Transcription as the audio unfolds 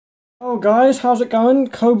Oh guys, how's it going?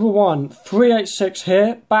 Cobra1 386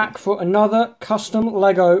 here, back for another custom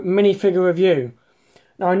LEGO minifigure review.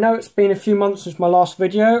 Now I know it's been a few months since my last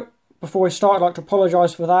video. Before we start, I'd like to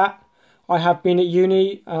apologise for that. I have been at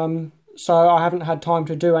uni, so I haven't had time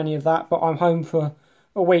to do any of that, but I'm home for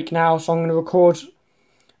a week now, so I'm going to record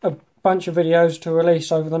a bunch of videos to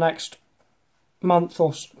release over the next month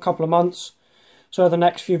or couple of months. So the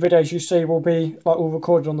next few videos you see will be like all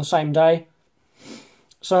recorded on the same day.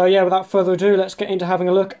 So yeah, without further ado, let's get into having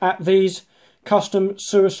a look at these custom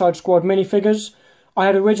Suicide Squad minifigures. I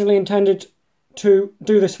had originally intended to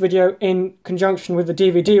do this video in conjunction with the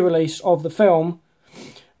DVD release of the film,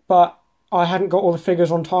 but I hadn't got all the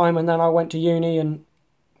figures on time, and then I went to uni and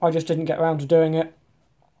I just didn't get around to doing it.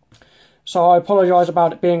 So I apologise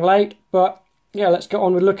about it being late, but yeah, let's get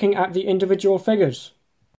on with looking at the individual figures.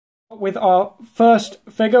 With our first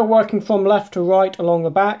figure, working from left to right along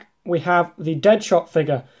the back, we have the Deadshot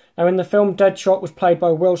figure. Now in the film, Deadshot was played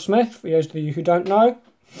by Will Smith, for those of you who don't know.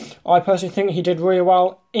 I personally think he did really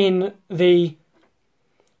well in the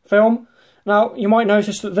film. Now you might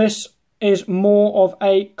notice that this is more of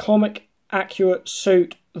a comic accurate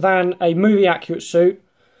suit than a movie accurate suit,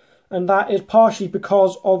 and that is partially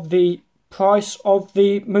because of the price of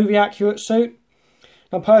the movie accurate suit.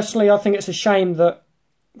 Now personally, I think it's a shame that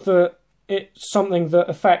it's something that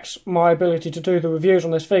affects my ability to do the reviews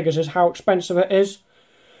on this figures is how expensive it is,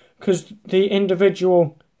 because the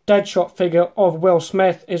individual Deadshot figure of Will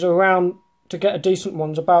Smith is around, to get a decent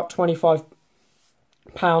one, about £25,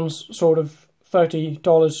 sort of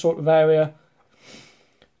 $30 sort of area.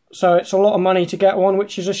 So it's a lot of money to get one,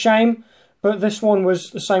 which is a shame, but this one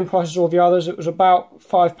was the same price as all the others. It was about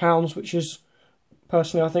 £5, which is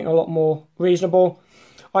personally I think a lot more reasonable.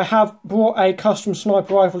 I have brought a custom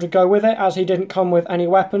sniper rifle to go with it, as he didn't come with any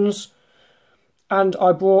weapons. And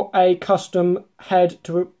I brought a custom head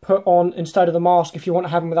to put on instead of the mask, if you want to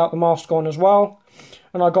have him without the mask on as well.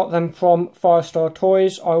 And I got them from Firestar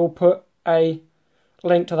Toys. I will put a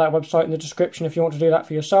link to that website in the description if you want to do that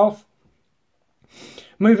for yourself.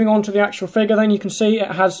 Moving on to the actual figure, then you can see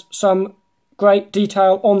it has some great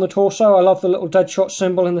detail on the torso. I love the little Deadshot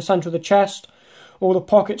symbol in the centre of the chest. All the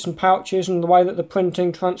pockets and pouches, and the way that the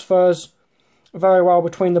printing transfers very well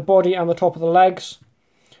between the body and the top of the legs.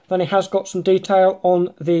 Then he has got some detail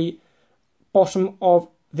on the bottom of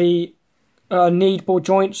the knee ball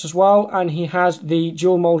joints as well, and he has the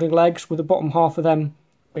dual moulding legs with the bottom half of them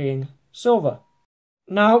being silver.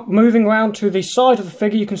 Now moving around to the side of the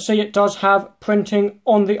figure, you can see it does have printing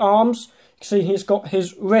on the arms. You can see he's got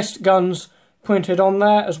his wrist guns printed on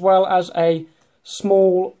there, as well as a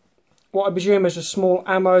small, what I presume is a small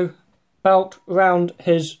ammo belt around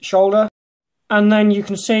his shoulder. And then you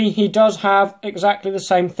can see he does have exactly the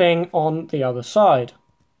same thing on the other side.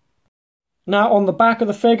 Now on the back of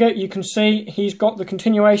the figure, you can see he's got the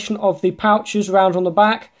continuation of the pouches round on the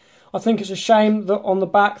back. I think it's a shame that on the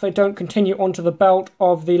back they don't continue onto the belt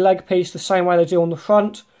of the leg piece the same way they do on the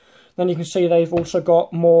front. Then you can see they've also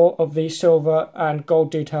got more of the silver and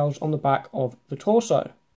gold details on the back of the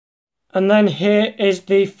torso. And then here is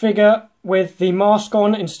the figure with the mask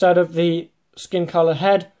on instead of the skin colour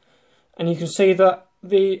head. And you can see that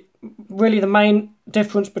really the main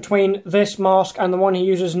difference between this mask and the one he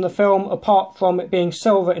uses in the film, apart from it being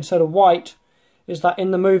silver instead of white, is that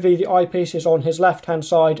in the movie the eyepiece is on his left hand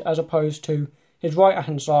side as opposed to his right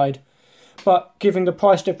hand side. But given the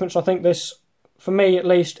price difference, I think this, for me at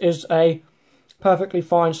least, is a perfectly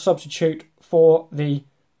fine substitute for the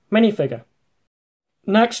minifigure.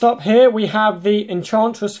 Next up here we have the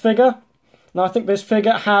Enchantress figure. Now I think this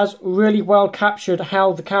figure has really well captured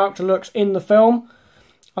how the character looks in the film.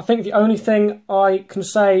 I think the only thing I can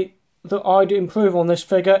say that I'd improve on this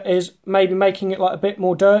figure is maybe making it like a bit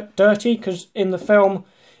more dirty, because in the film,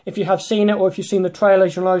 if you have seen it or if you've seen the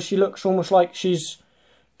trailers, you'll know she looks almost like she's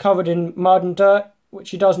covered in mud and dirt, which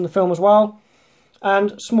she does in the film as well.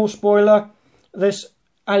 And small spoiler, this,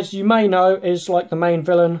 as you may know, is like the main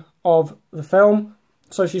villain of the film.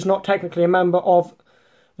 So she's not technically a member of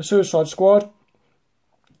the Suicide Squad,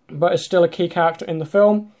 but is still a key character in the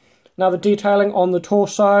film. Now the detailing on the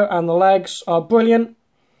torso and the legs are brilliant.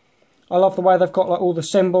 I love the way they've got like all the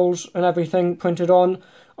symbols and everything printed on.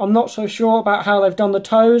 I'm not so sure about how they've done the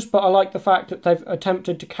toes, but I like the fact that they've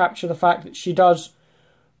attempted to capture the fact that she does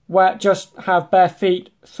just have bare feet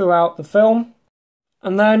throughout the film.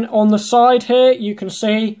 And then on the side here, you can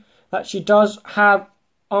see that she does have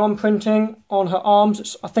arm printing on her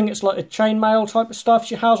arms. I think it's like a chainmail type of stuff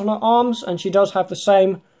she has on her arms, and she does have the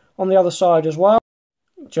same on the other side as well,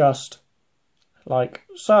 just like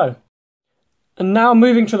so. And now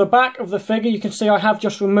moving to the back of the figure, you can see I have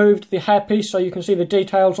just removed the hairpiece so you can see the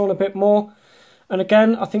details on a bit more. And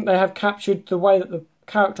again, I think they have captured the way that the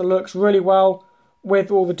character looks really well with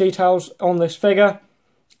all the details on this figure.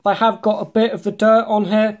 They have got a bit of the dirt on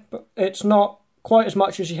here, but it's not quite as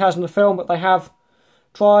much as she has in the film, but they have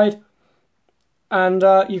tried. And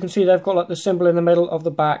you can see they've got like the symbol in the middle of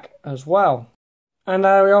the back as well. And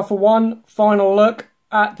there we are for one final look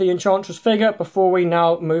at the Enchantress figure before we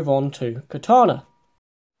now move on to Katana.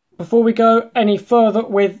 Before we go any further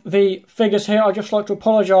with the figures here, I'd just like to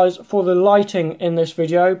apologise for the lighting in this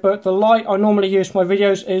video, but the light I normally use for my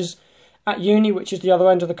videos is at uni, which is the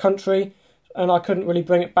other end of the country, and I couldn't really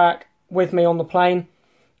bring it back with me on the plane.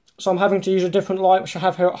 So I'm having to use a different light, which I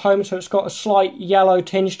have here at home, so it's got a slight yellow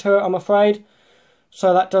tinge to it, I'm afraid.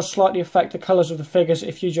 So that does slightly affect the colours of the figures,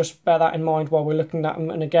 if you just bear that in mind while we're looking at them.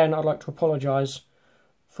 And again, I'd like to apologise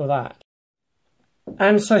for that.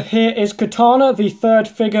 And so here is Katana, the third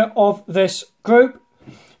figure of this group.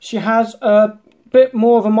 She has a bit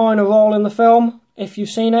more of a minor role in the film, if you've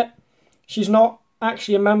seen it. She's not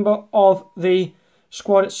actually a member of the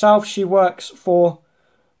squad itself. She works for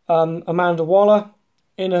Amanda Waller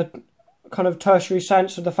in a kind of tertiary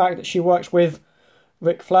sense of the fact that she works with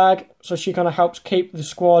Rick Flag, so she kind of helps keep the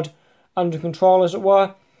squad under control, as it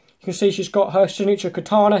were. You can see she's got her signature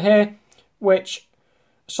katana here, which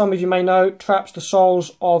some of you may know traps the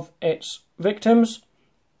souls of its victims.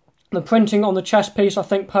 The printing on the chest piece, I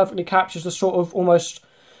think, perfectly captures the sort of almost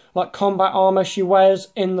like combat armour she wears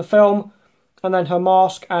in the film, and then her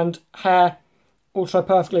mask and hair also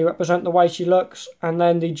perfectly represent the way she looks, and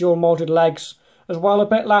then the dual moulded legs as well, a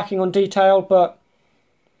bit lacking on detail, but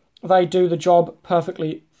they do the job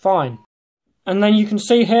perfectly fine. And then you can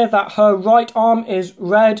see here that her right arm is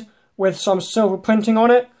red with some silver printing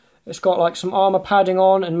on it. It's got like some armour padding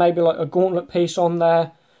on and maybe like a gauntlet piece on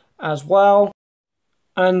there as well.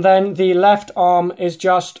 And then the left arm is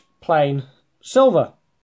just plain silver.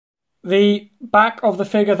 The back of the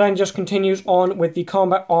figure then just continues on with the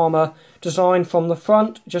combat armour design from the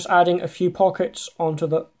front, just adding a few pockets onto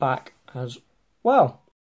the back as well.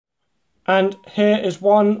 And here is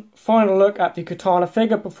one final look at the Katana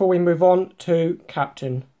figure before we move on to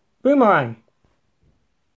Captain Boomerang.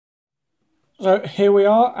 So here we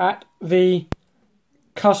are at the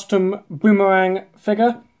custom Boomerang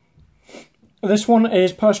figure. This one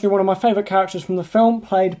is personally one of my favourite characters from the film,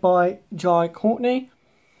 played by Jai Courtney.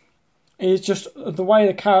 It's just the way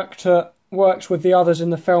the character works with the others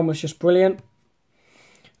in the film is just brilliant.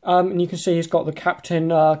 And you can see he's got the captain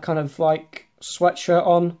kind of like sweatshirt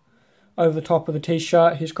on over the top of the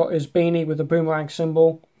t-shirt. He's got his beanie with the boomerang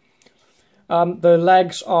symbol. The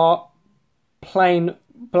legs are plain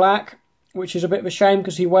black, which is a bit of a shame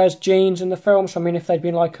because he wears jeans in the film. So I mean, if they'd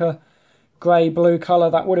been like a grey-blue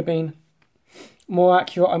colour, that would have been more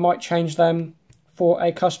accurate. I might change them for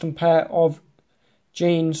a custom pair of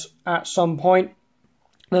jeans at some point.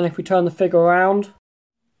 Then if we turn the figure around,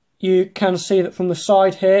 you can see that from the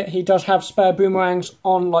side here, he does have spare boomerangs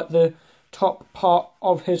on like the top part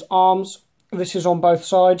of his arms. This is on both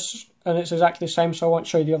sides and it's exactly the same, so I won't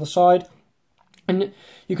show you the other side. And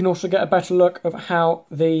you can also get a better look of how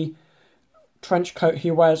the trench coat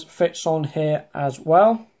he wears fits on here as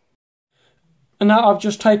well. And now I've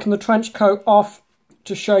just taken the trench coat off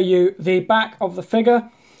to show you the back of the figure.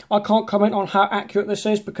 I can't comment on how accurate this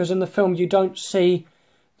is because in the film you don't see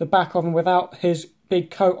the back of him without his big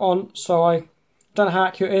coat on, so I don't know how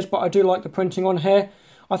accurate it is, but I do like the printing on here.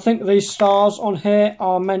 I think these stars on here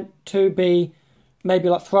are meant to be maybe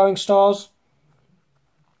like throwing stars.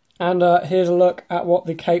 And here's a look at what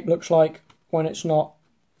the cape looks like when it's not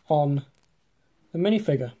on the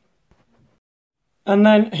minifigure. And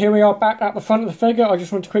then here we are back at the front of the figure. I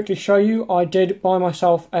just want to quickly show you, I did buy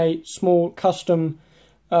myself a small custom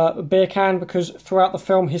beer can because throughout the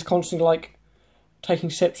film he's constantly like taking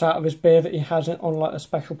sips out of his beer that he has it on like a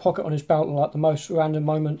special pocket on his belt at like the most random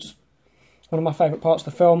moments. One of my favourite parts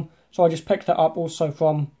of the film. So I just picked that up also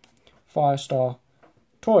from Firestar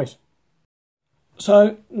Toys.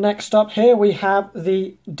 So next up here we have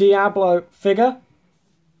the Diablo figure.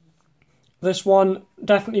 This one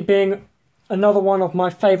definitely being another one of my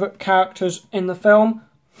favourite characters in the film.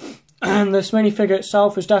 And this minifigure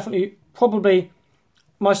itself is definitely probably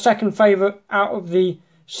my second favourite out of the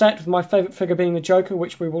set, with my favourite figure being the Joker,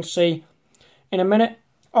 which we will see in a minute.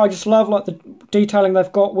 I just love like the detailing they've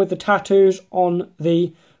got with the tattoos on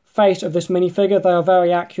the face of this minifigure. They are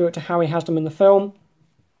very accurate to how he has them in the film.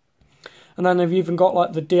 And then they've even got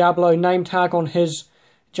like the Diablo name tag on his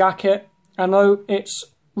jacket. And though it's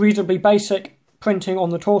reasonably basic printing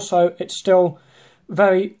on the torso, it's still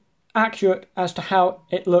very accurate as to how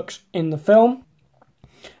it looks in the film.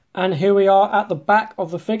 And here we are at the back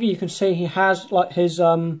of the figure. You can see he has like his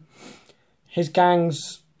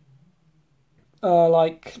gang's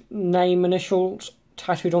like name initials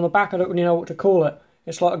tattooed on the back. I don't really know what to call it.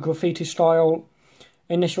 It's like a graffiti style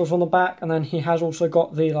initials on the back, and then he has also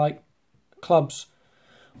got the like club's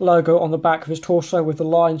logo on the back of his torso with the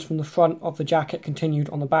lines from the front of the jacket continued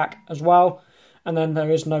on the back as well. And then there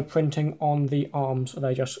is no printing on the arms,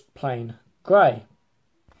 they're just plain grey.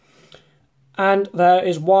 And there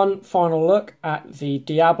is one final look at the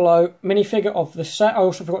Diablo minifigure of the set. I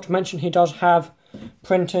also forgot to mention he does have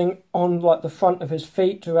printing on like the front of his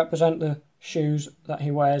feet to represent the shoes that he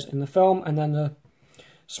wears in the film, and then the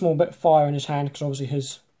small bit of fire in his hand because obviously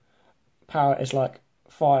his power is like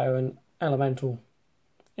fire and elemental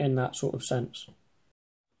in that sort of sense.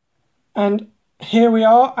 And here we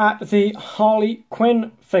are at the Harley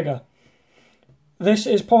Quinn figure. This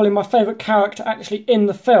is probably my favourite character actually in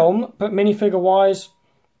the film, but minifigure wise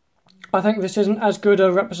I think this isn't as good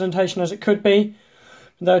a representation as it could be.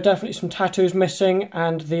 There are definitely some tattoos missing,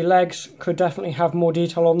 and the legs could definitely have more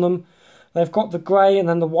detail on them. They've got the grey and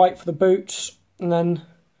then the white for the boots, and then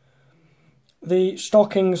the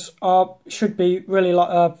stockings should be really like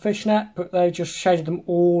a fishnet, but they just shaded them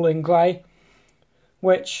all in grey,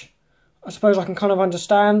 which I suppose I can kind of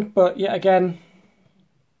understand, but yet again,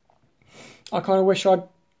 I kind of wish I'd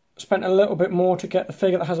spent a little bit more to get the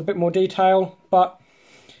figure that has a bit more detail, but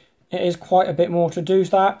it is quite a bit more to do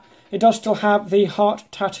that. It does still have the heart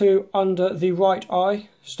tattoo under the right eye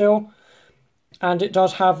still, and it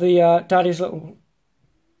does have the Daddy's Little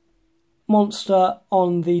Monster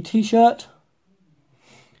on the t-shirt.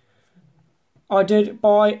 I did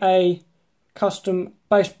buy a custom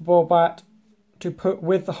baseball bat to put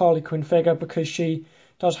with the Harley Quinn figure because she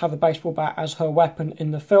does have a baseball bat as her weapon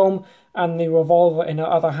in the film, and the revolver in her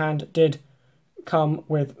other hand did come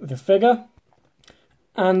with the figure.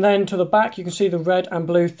 And then to the back you can see the red and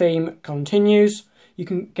blue theme continues. You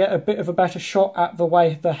can get a bit of a better shot at the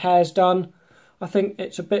way the hair's done. I think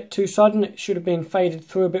it's a bit too sudden. It should have been faded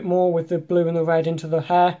through a bit more with the blue and the red into the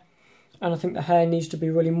hair. And I think the hair needs to be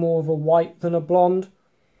really more of a white than a blonde.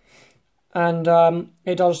 And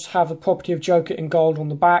it does have the property of Joker in gold on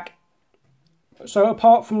the back. So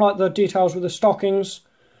apart from like the details with the stockings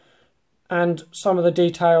and some of the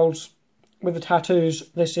details with the tattoos,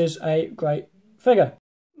 this is a great figure.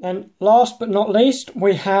 And last but not least,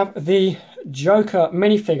 we have the Joker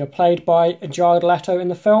minifigure played by Jared Leto in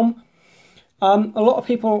the film. A lot of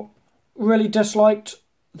people really disliked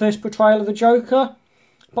this portrayal of the Joker,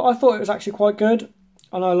 but I thought it was actually quite good.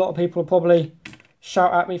 I know a lot of people will probably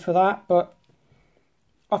shout at me for that, but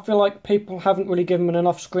I feel like people haven't really given him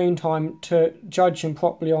enough screen time to judge him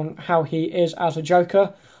properly on how he is as a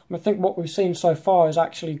Joker. I think what we've seen so far is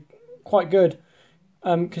actually quite good,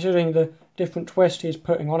 considering the different twist he's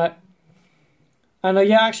putting on it. And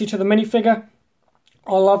yeah, actually to the minifigure,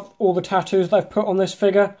 I love all the tattoos they've put on this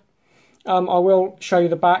figure. I will show you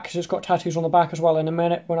the back because it's got tattoos on the back as well in a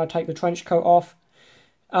minute when I take the trench coat off.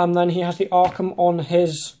 Then he has the Arkham on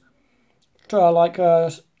his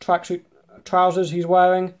tracksuit trousers he's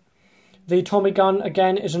wearing. The Tommy gun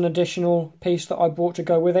again is an additional piece that I bought to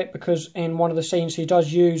go with it because in one of the scenes he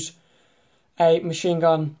does use a machine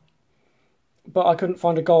gun, but I couldn't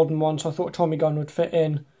find a golden one, so I thought a Tommy gun would fit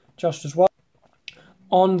in just as well.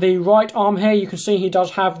 On the right arm here you can see he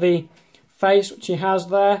does have the face which he has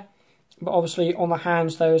there, but obviously on the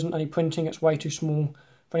hands there isn't any printing, it's way too small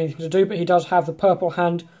for anything to do, but he does have the purple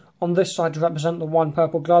hand on this side to represent the one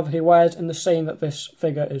purple glove he wears in the scene that this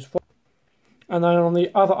figure is from. And then on the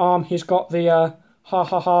other arm he's got the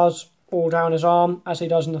ha-ha-has all down his arm as he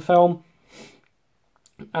does in the film.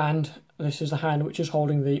 And this is the hand which is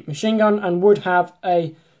holding the machine gun and would have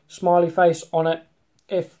a smiley face on it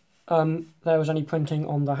if there was any printing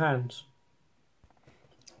on the hands.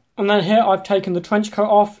 And then here I've taken the trench coat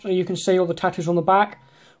off so you can see all the tattoos on the back.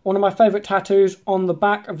 One of my favourite tattoos on the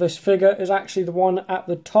back of this figure is actually the one at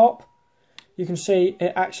the top. You can see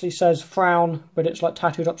it actually says frown, but it's like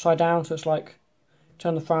tattooed upside down, so it's like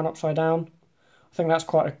turn the frown upside down. I think that's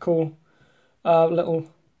quite a cool little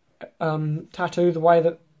tattoo, the way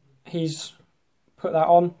that he's put that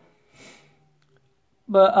on.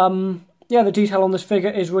 But yeah, the detail on this figure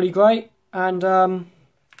is really great, and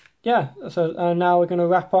yeah, so now we're going to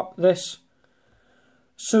wrap up this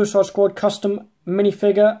Suicide Squad custom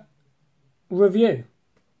minifigure review.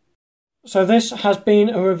 So this has been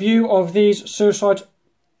a review of these Suicide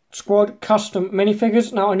Squad custom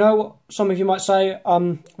minifigures. Now I know some of you might say,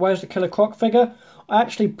 where's the Killer Croc figure? I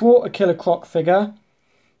actually brought a Killer Croc figure,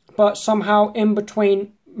 but somehow in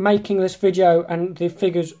between making this video and the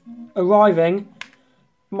figures arriving,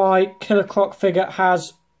 my Killer Croc figure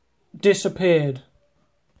has disappeared.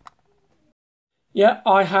 Yeah,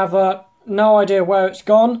 I have no idea where it's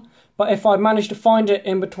gone, but if I manage to find it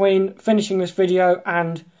in between finishing this video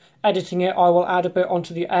and editing it, I will add a bit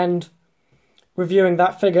onto the end reviewing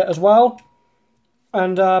that figure as well.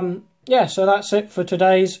 And yeah, so that's it for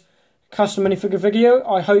today's custom minifigure video.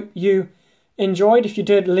 I hope you enjoyed. If you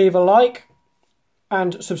did, leave a like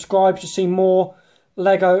and subscribe to see more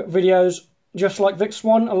Lego videos just like this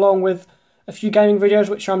one, along with a few gaming videos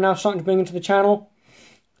which I'm now starting to bring into the channel.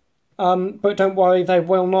 But don't worry, they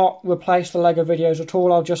will not replace the Lego videos at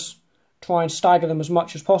all. I'll just try and stagger them as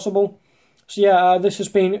much as possible. So yeah, this has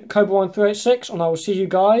been Cobra 1386, and I will see you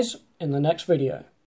guys in the next video.